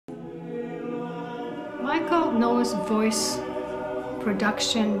Michael knows voice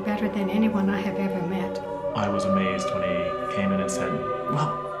production better than anyone I have ever met. I was amazed when he came in and said,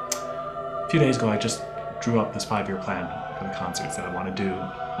 well, a few days ago I just drew up this 5-year plan for the concerts that I want to do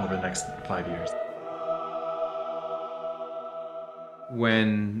over the next 5 years.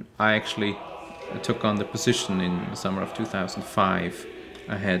 When I actually took on the position in the summer of 2005,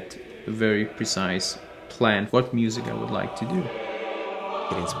 I had a very precise plan what music I would like to do.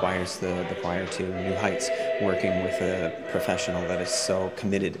 It inspires the choir to new heights, working with a professional that is so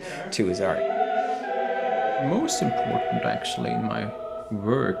committed to his art. Most important actually in my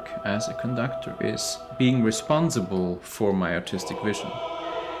work as a conductor is being responsible for my artistic vision.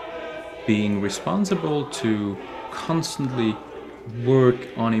 Being responsible to constantly work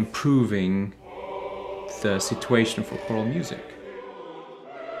on improving the situation for choral music.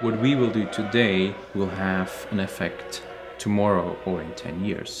 What we will do today will have an effect tomorrow or in 10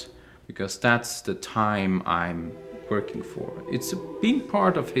 years, because that's the time I'm working for. It's being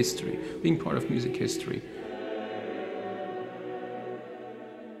part of history, being part of music history.